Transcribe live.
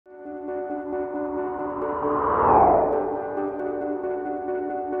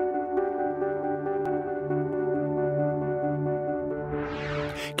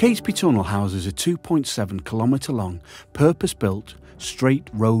Catesby Tunnel houses a 2.7 kilometre long, purpose-built, straight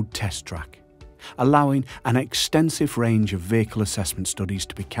road test track, allowing an extensive range of vehicle assessment studies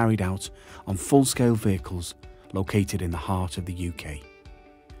to be carried out on full-scale vehicles located in the heart of the UK.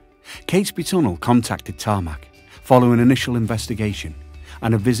 Catesby Tunnel contacted Tarmac following initial investigation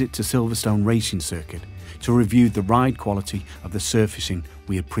and a visit to Silverstone racing circuit to review the ride quality of the surfacing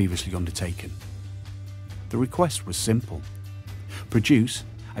we had previously undertaken. The request was simple: produce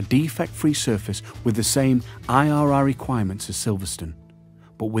a defect-free surface with the same IRR requirements as Silverstone,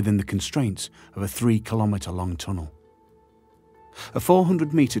 but within the constraints of a 3 kilometre long tunnel. A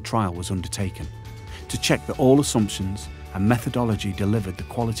 400 metre trial was undertaken to check that all assumptions and methodology delivered the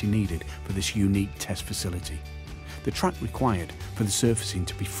quality needed for this unique test facility. The track required for the surfacing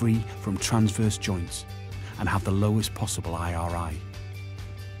to be free from transverse joints and have the lowest possible IRI.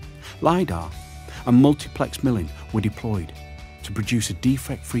 Lidar and multiplex milling were deployed to produce a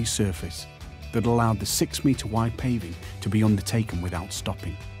defect-free surface that allowed the 6 metre wide paving to be undertaken without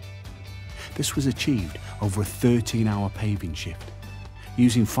stopping. This was achieved over a 13-hour paving shift,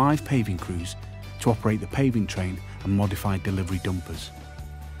 using 5 paving crews to operate the paving train and modified delivery dumpers.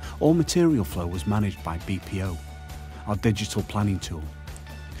 All material flow was managed by BPO, our digital planning tool,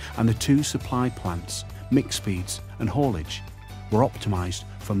 and the 2 supply plants, mix speeds and haulage, were optimised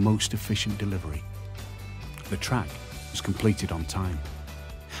for most efficient delivery. The track was completed on time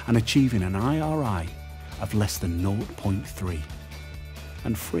and achieving an IRI of less than 0.3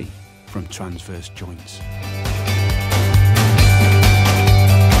 and free from transverse joints.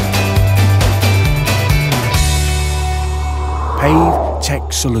 PAVE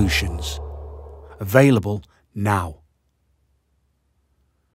Tech Solutions. Available now.